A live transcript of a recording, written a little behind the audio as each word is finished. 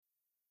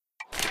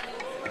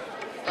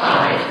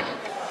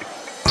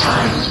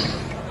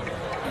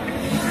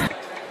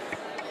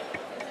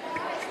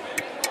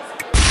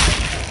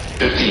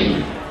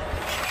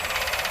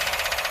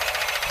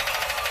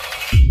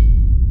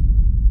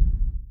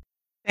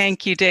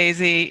Thank you,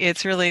 Daisy.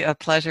 It's really a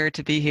pleasure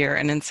to be here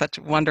and in such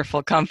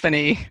wonderful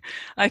company.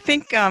 I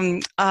think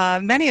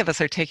many of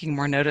us are taking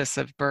more notice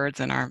of birds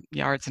in our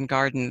yards and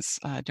gardens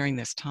during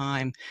this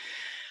time.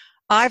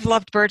 I've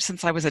loved birds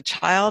since I was a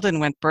child and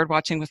went bird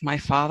watching with my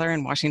father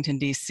in Washington,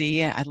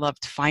 D.C. I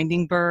loved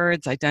finding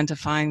birds,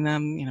 identifying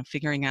them,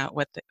 figuring out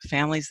what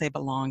families they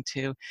belong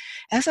to.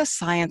 As a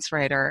science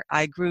writer,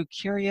 I grew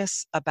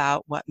curious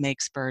about what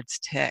makes birds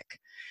tick.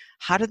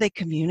 How do they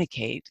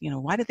communicate?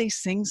 Why do they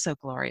sing so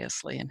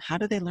gloriously? And how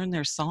do they learn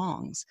their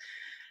songs?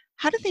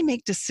 How do they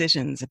make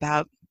decisions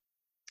about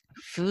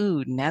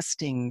food,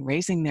 nesting,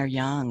 raising their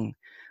young?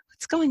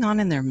 What's going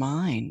on in their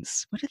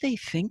minds? What are they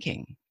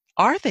thinking?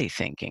 Are they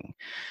thinking?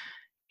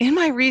 In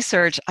my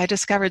research, I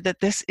discovered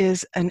that this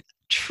is a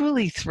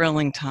truly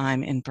thrilling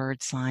time in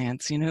bird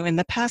science. In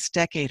the past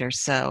decade or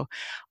so,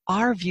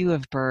 our view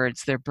of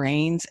birds, their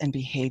brains and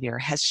behavior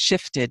has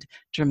shifted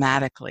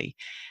dramatically.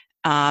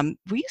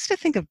 We used to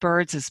think of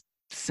birds as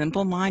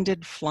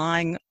simple-minded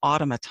flying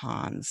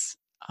automatons.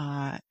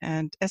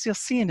 And as you'll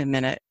see in a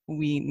minute,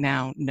 we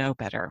now know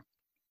better.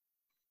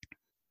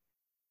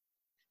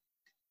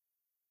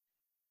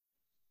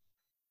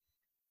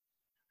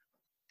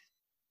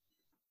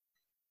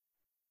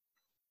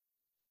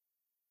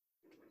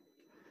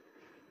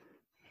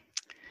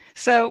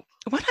 So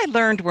what I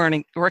learned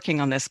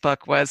working on this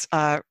book was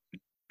a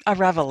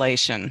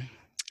revelation.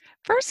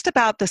 First,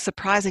 about the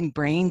surprising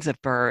brains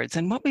of birds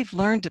and what we've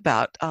learned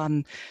about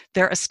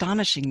their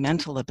astonishing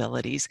mental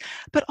abilities,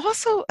 but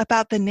also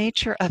about the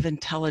nature of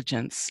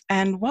intelligence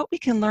and what we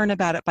can learn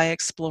about it by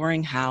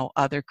exploring how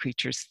other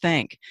creatures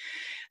think.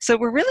 So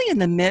we're really in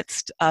the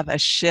midst of a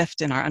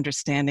shift in our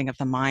understanding of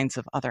the minds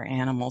of other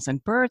animals,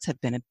 and birds have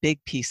been a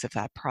big piece of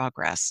that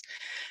progress.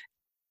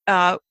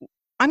 Uh,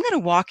 I'm going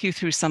to walk you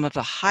through some of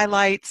the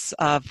highlights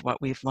of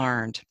what we've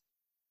learned.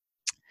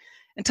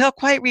 Until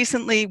quite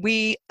recently,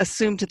 we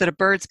assumed that a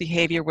bird's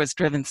behavior was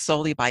driven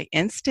solely by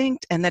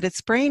instinct and that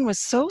its brain was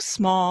so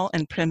small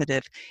and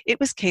primitive, it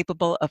was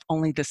capable of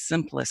only the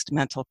simplest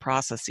mental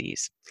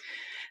processes.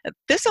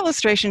 This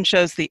illustration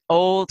shows the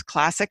old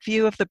classic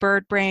view of the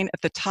bird brain at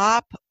the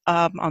top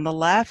on the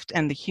left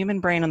and the human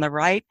brain on the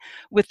right,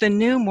 with the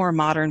new, more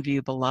modern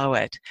view below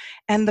it.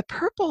 And the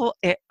purple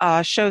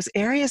shows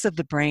areas of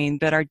the brain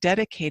that are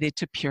dedicated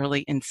to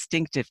purely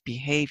instinctive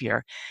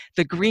behavior.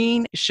 The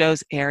green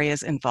shows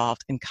areas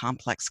involved in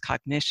complex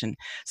cognition.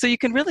 So you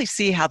can really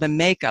see how the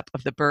makeup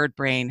of the bird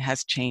brain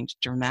has changed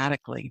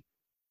dramatically,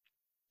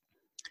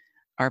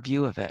 our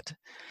view of it.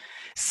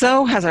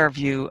 So has our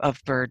view of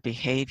bird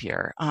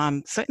behavior.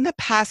 So in the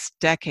past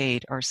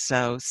decade or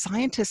so,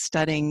 scientists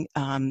studying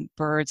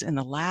birds in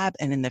the lab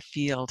and in the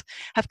field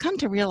have come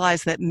to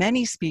realize that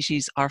many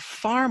species are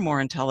far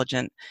more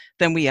intelligent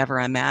than we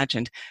ever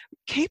imagined,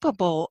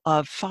 capable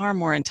of far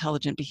more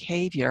intelligent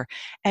behavior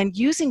and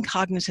using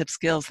cognitive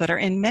skills that are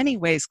in many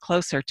ways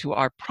closer to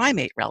our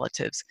primate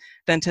relatives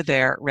than to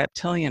their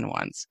reptilian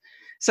ones.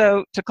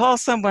 So to call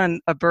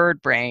someone a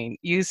bird brain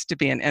used to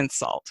be an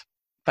insult,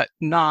 but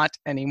not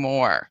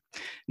anymore.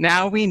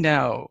 Now we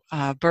know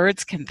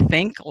birds can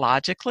think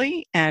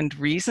logically and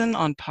reason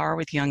on par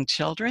with young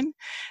children.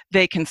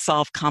 They can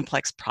solve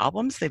complex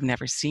problems they've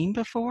never seen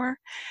before.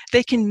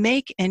 They can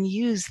make and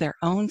use their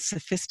own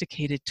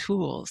sophisticated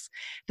tools.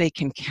 They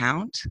can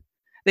count.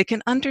 They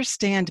can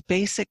understand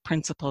basic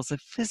principles of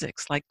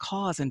physics like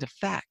cause and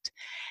effect.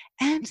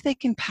 And they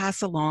can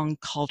pass along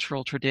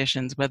cultural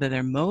traditions, whether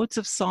they're modes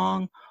of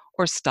song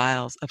or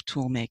styles of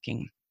tool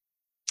making.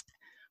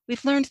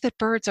 We've learned that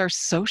birds are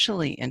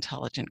socially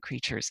intelligent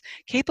creatures,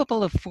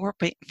 capable of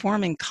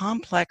forming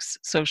complex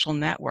social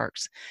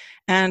networks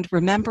and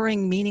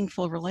remembering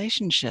meaningful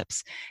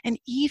relationships, and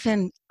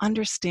even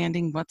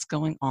understanding what's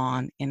going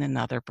on in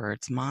another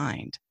bird's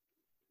mind.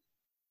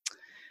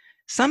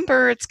 Some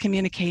birds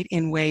communicate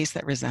in ways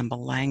that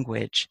resemble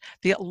language.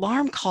 The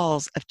alarm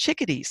calls of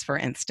chickadees, for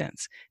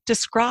instance,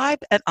 describe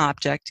an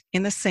object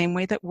in the same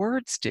way that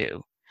words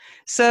do.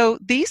 So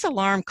these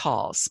alarm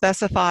calls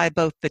specify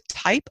both the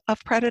type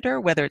of predator,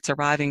 whether it's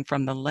arriving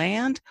from the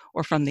land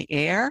or from the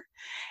air,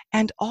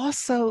 and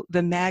also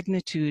the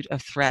magnitude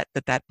of threat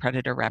that that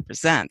predator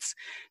represents.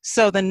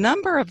 So the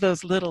number of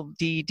those little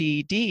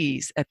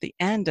DDDs at the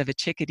end of a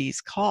chickadee's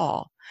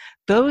call,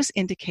 those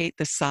indicate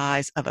the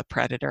size of a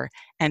predator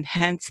and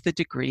hence the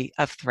degree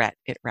of threat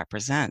it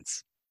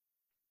represents.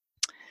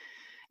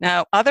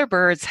 Now, other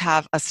birds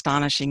have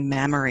astonishing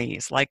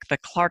memories, like the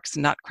Clark's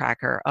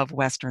nutcracker of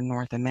Western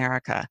North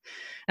America.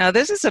 Now,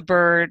 this is a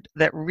bird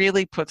that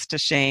really puts to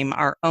shame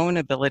our own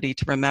ability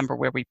to remember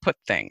where we put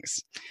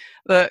things.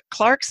 The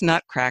Clark's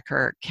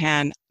nutcracker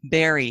can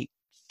bury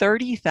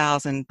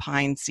 30,000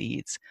 pine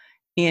seeds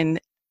in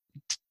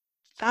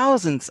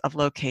thousands of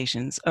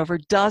locations over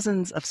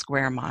dozens of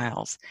square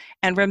miles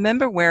and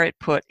remember where it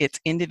put its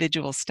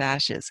individual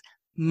stashes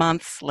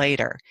months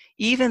later,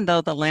 even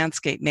though the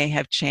landscape may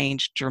have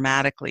changed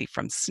dramatically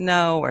from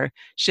snow or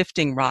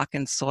shifting rock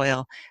and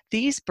soil.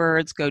 These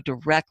birds go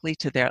directly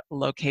to their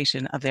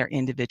location of their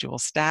individual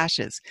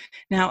stashes.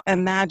 Now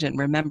imagine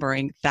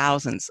remembering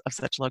thousands of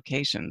such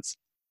locations.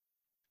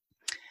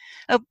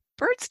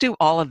 Birds do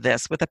all of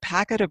this with a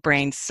packet of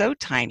brains so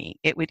tiny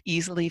it would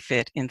easily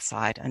fit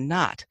inside a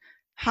nut.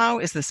 How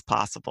is this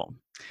possible?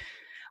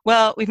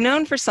 Well, we've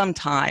known for some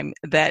time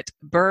that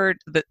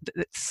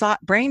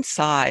brain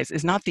size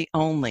is not the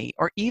only,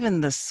 or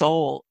even the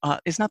sole,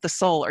 is not the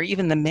sole or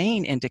even the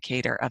main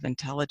indicator of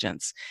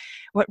intelligence.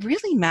 What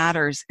really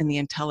matters in the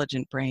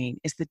intelligent brain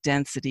is the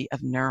density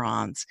of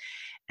neurons.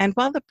 And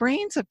while the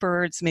brains of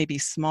birds may be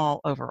small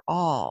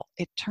overall,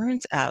 it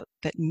turns out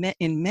that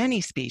in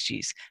many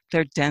species,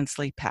 they're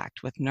densely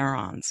packed with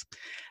neurons.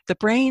 The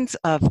brains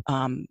of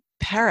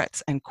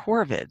parrots and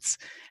corvids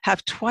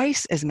have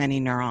twice as many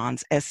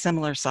neurons as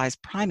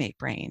similar-sized primate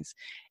brains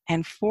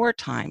and 4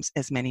 times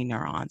as many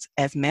neurons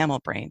as mammal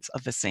brains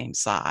of the same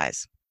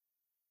size.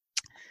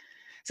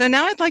 So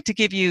now I'd like to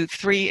give you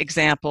 3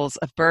 examples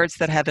of birds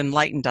that have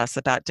enlightened us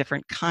about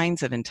different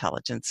kinds of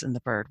intelligence in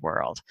the bird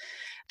world.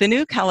 The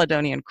New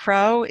Caledonian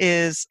crow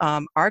is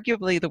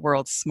arguably the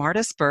world's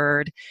smartest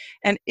bird,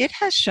 and it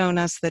has shown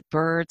us that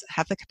birds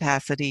have the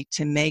capacity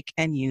to make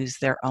and use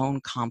their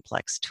own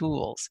complex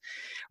tools,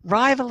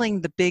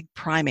 rivaling the big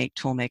primate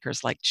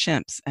toolmakers like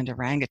chimps and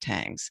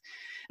orangutans.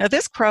 Now,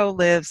 this crow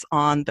lives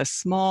on the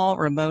small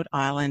remote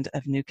island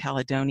of New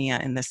Caledonia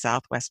in the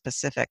Southwest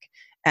Pacific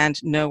and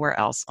nowhere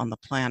else on the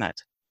planet.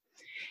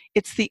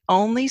 It's the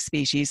only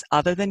species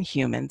other than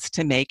humans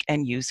to make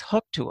and use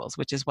hook tools,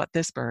 which is what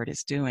this bird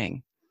is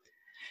doing.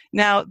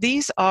 Now,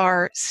 these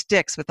are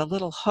sticks with a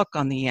little hook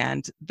on the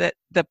end that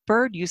the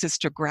bird uses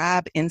to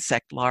grab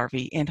insect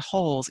larvae in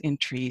holes in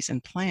trees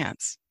and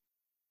plants.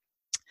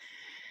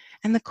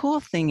 And the cool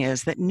thing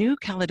is that New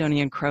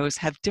Caledonian crows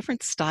have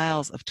different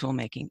styles of tool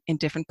making in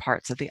different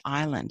parts of the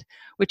island,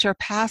 which are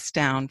passed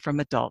down from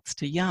adults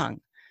to young.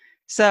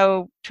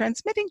 So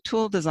transmitting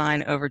tool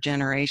design over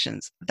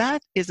generations,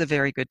 that is a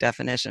very good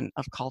definition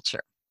of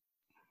culture.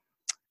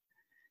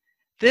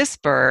 This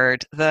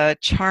bird, the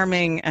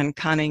charming and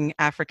cunning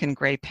African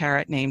gray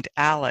parrot named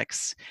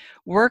Alex,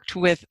 worked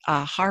with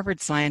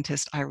Harvard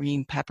scientist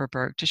Irene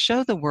Pepperberg to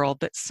show the world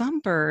that some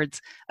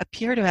birds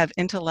appear to have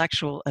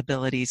intellectual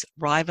abilities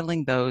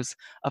rivaling those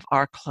of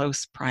our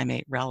close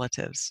primate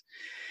relatives.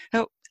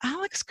 Now,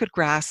 Alex could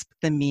grasp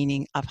the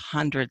meaning of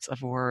hundreds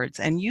of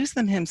words and use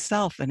them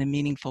himself in a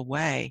meaningful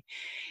way.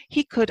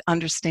 He could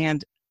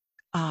understand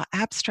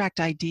abstract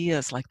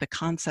ideas like the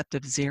concept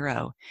of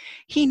zero.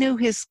 He knew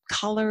his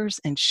colors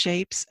and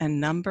shapes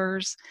and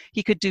numbers.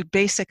 He could do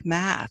basic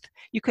math.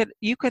 You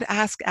could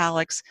ask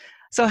Alex,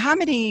 so how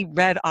many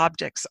red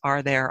objects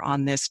are there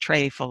on this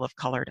tray full of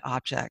colored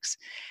objects?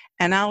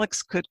 And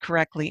Alex could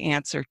correctly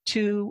answer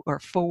 2 or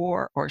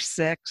 4 or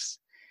 6.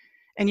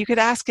 And you could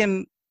ask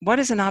him, what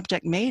is an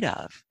object made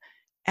of?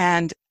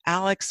 And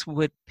Alex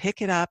would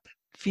pick it up,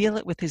 feel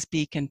it with his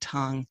beak and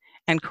tongue,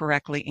 and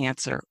correctly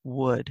answer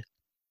wood.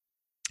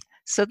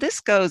 So this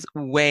goes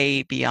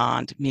way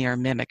beyond mere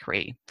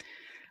mimicry.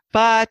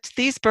 But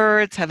these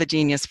birds have a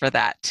genius for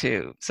that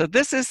too. So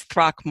this is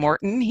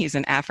Throckmorton. He's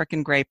an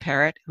African gray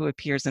parrot who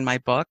appears in my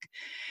book.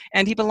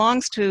 And he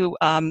belongs to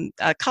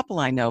a couple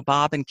I know,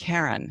 Bob and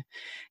Karen.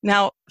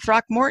 Now,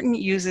 Throckmorton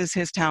uses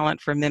his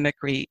talent for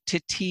mimicry to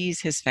tease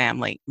his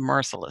family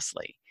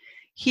mercilessly.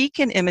 He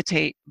can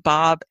imitate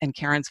Bob and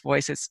Karen's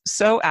voices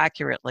so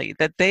accurately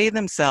that they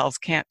themselves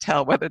can't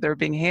tell whether they're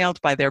being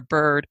hailed by their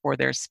bird or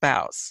their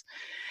spouse.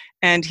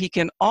 And he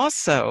can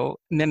also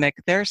mimic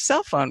their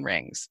cell phone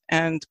rings.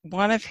 And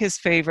one of his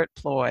favorite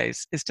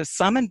ploys is to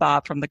summon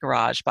Bob from the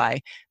garage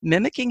by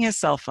mimicking his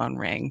cell phone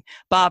ring.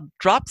 Bob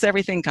drops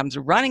everything, comes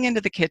running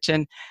into the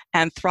kitchen,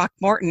 and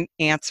Throckmorton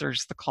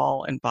answers the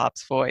call in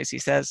Bob's voice. He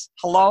says,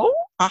 hello?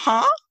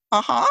 Uh-huh,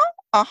 uh-huh,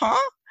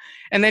 uh-huh.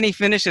 And then he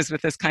finishes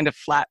with this kind of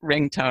flat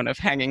ringtone of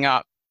hanging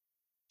up.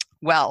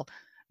 Well,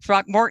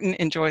 Throckmorton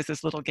enjoys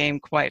this little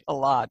game quite a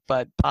lot,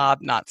 but Bob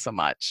not so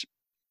much.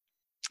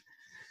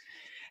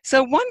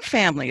 So one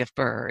family of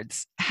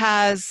birds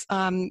has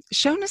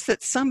shown us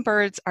that some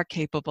birds are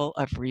capable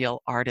of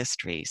real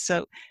artistry.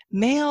 So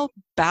male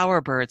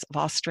bowerbirds of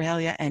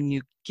Australia and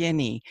New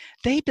Guinea,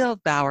 they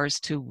build bowers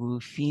to woo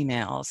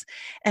females.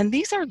 And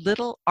these are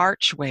little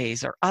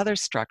archways or other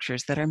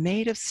structures that are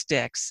made of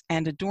sticks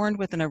and adorned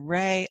with an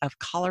array of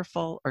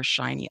colorful or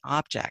shiny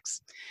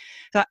objects.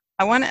 So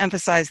I want to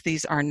emphasize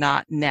these are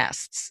not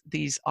nests.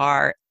 These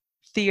are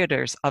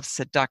theaters of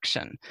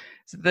seduction.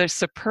 So they're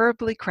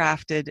superbly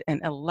crafted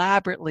and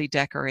elaborately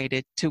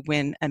decorated to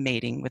win a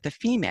mating with a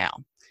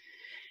female.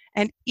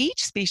 And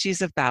each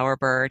species of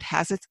bowerbird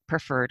has its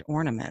preferred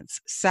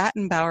ornaments.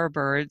 Satin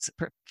bowerbirds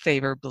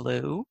favor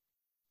blue,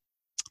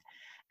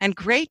 and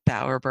great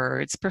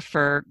bowerbirds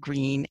prefer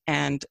green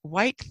and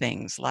white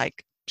things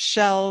like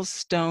shells,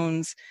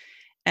 stones,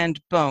 and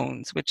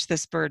bones, which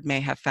this bird may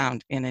have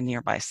found in a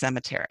nearby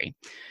cemetery.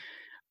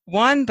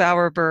 One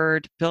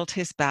bowerbird built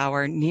his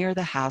bower near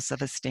the house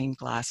of a stained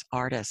glass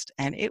artist,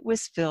 and it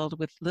was filled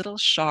with little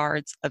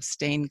shards of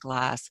stained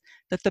glass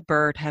that the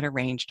bird had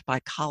arranged by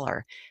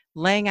color,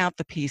 laying out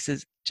the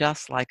pieces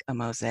just like a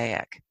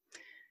mosaic.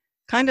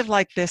 Kind of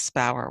like this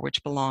bower,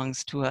 which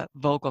belongs to a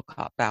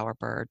Vogelkop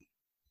bowerbird.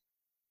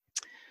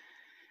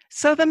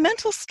 So, the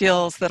mental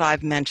skills that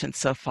I've mentioned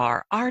so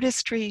far,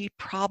 artistry,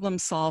 problem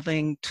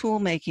solving, tool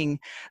making,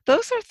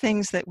 those are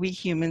things that we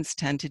humans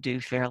tend to do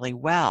fairly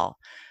well.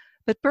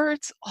 But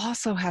birds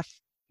also have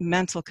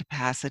mental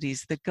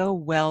capacities that go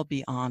well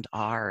beyond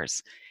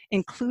ours,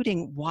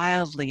 including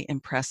wildly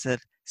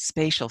impressive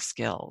spatial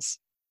skills,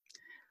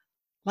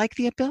 like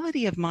the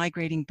ability of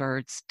migrating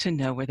birds to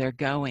know where they're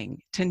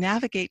going, to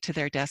navigate to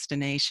their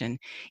destination,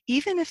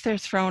 even if they're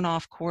thrown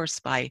off course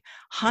by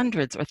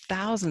hundreds or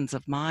thousands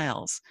of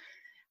miles.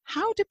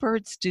 How do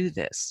birds do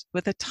this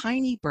with a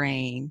tiny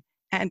brain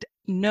and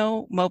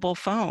no mobile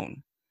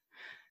phone?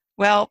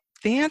 Well,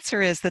 the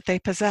answer is that they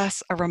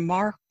possess a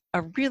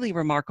really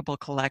remarkable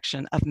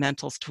collection of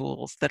mental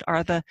tools that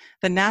are the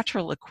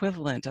natural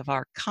equivalent of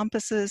our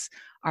compasses,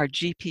 our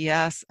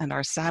GPS, and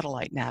our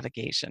satellite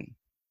navigation.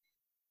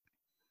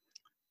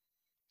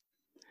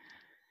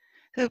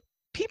 So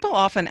people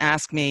often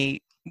ask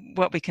me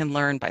what we can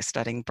learn by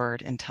studying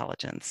bird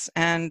intelligence.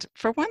 And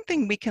for one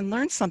thing, we can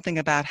learn something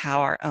about how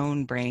our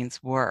own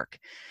brains work.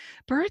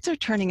 Birds are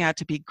turning out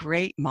to be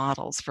great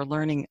models for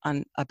learning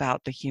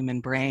about the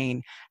human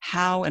brain,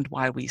 how and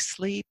why we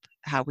sleep,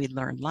 how we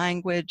learn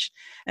language,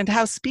 and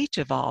how speech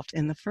evolved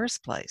in the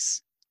first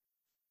place.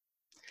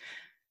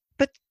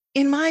 But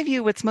in my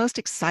view, what's most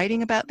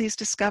exciting about these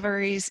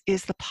discoveries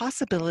is the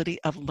possibility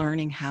of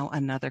learning how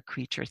another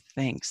creature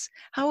thinks,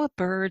 how a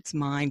bird's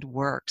mind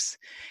works,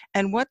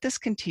 and what this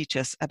can teach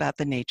us about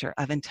the nature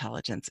of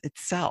intelligence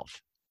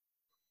itself.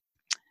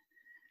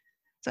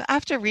 So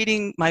after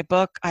reading my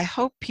book, I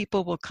hope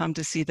people will come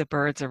to see the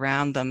birds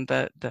around them,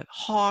 the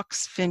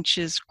hawks,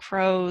 finches,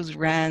 crows,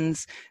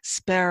 wrens,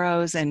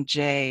 sparrows, and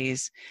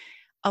jays,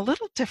 a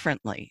little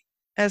differently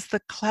as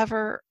the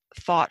clever,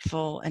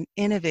 thoughtful, and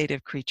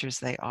innovative creatures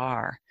they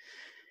are.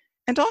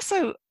 And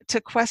also to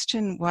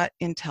question what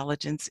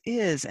intelligence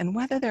is and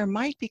whether there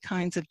might be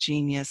kinds of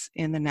genius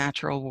in the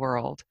natural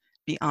world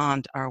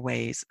beyond our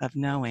ways of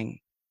knowing.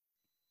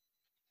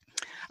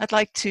 I'd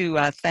like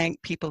to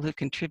thank people who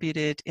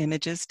contributed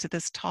images to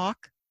this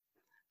talk.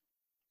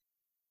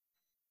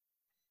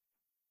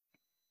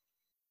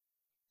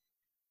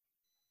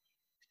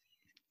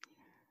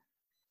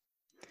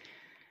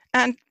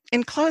 And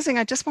in closing,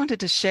 I just wanted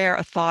to share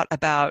a thought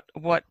about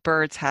what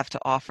birds have to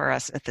offer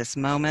us at this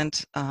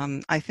moment.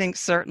 I think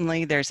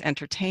certainly there's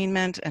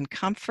entertainment and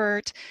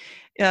comfort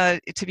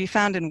to be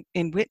found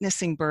in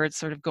witnessing birds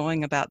sort of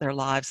going about their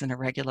lives in a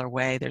regular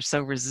way. They're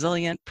so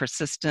resilient,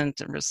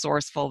 persistent, and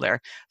resourceful.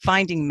 They're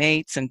finding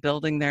mates and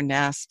building their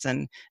nests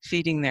and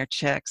feeding their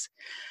chicks.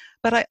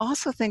 But I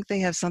also think they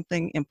have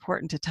something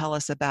important to tell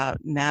us about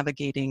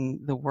navigating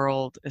the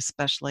world,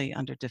 especially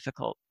under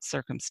difficult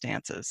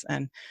circumstances.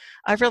 And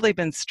I've really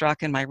been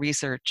struck in my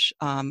research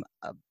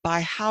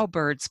by how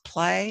birds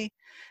play,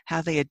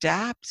 how they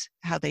adapt,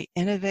 how they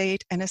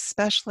innovate, and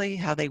especially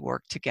how they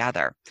work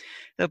together.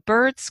 The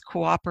birds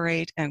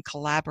cooperate and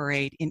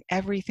collaborate in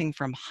everything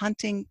from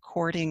hunting,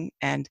 courting,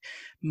 and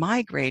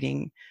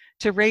migrating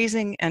to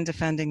raising and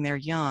defending their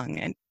young,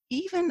 and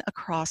even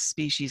across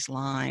species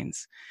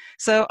lines.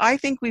 So I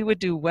think we would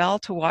do well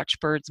to watch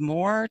birds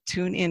more,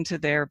 tune into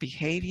their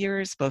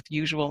behaviors, both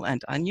usual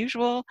and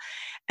unusual,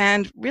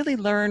 and really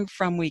learn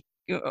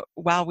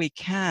while we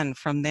can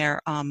from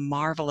their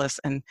marvelous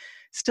and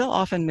still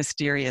often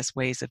mysterious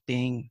ways of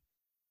being.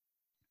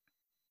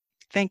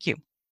 Thank you.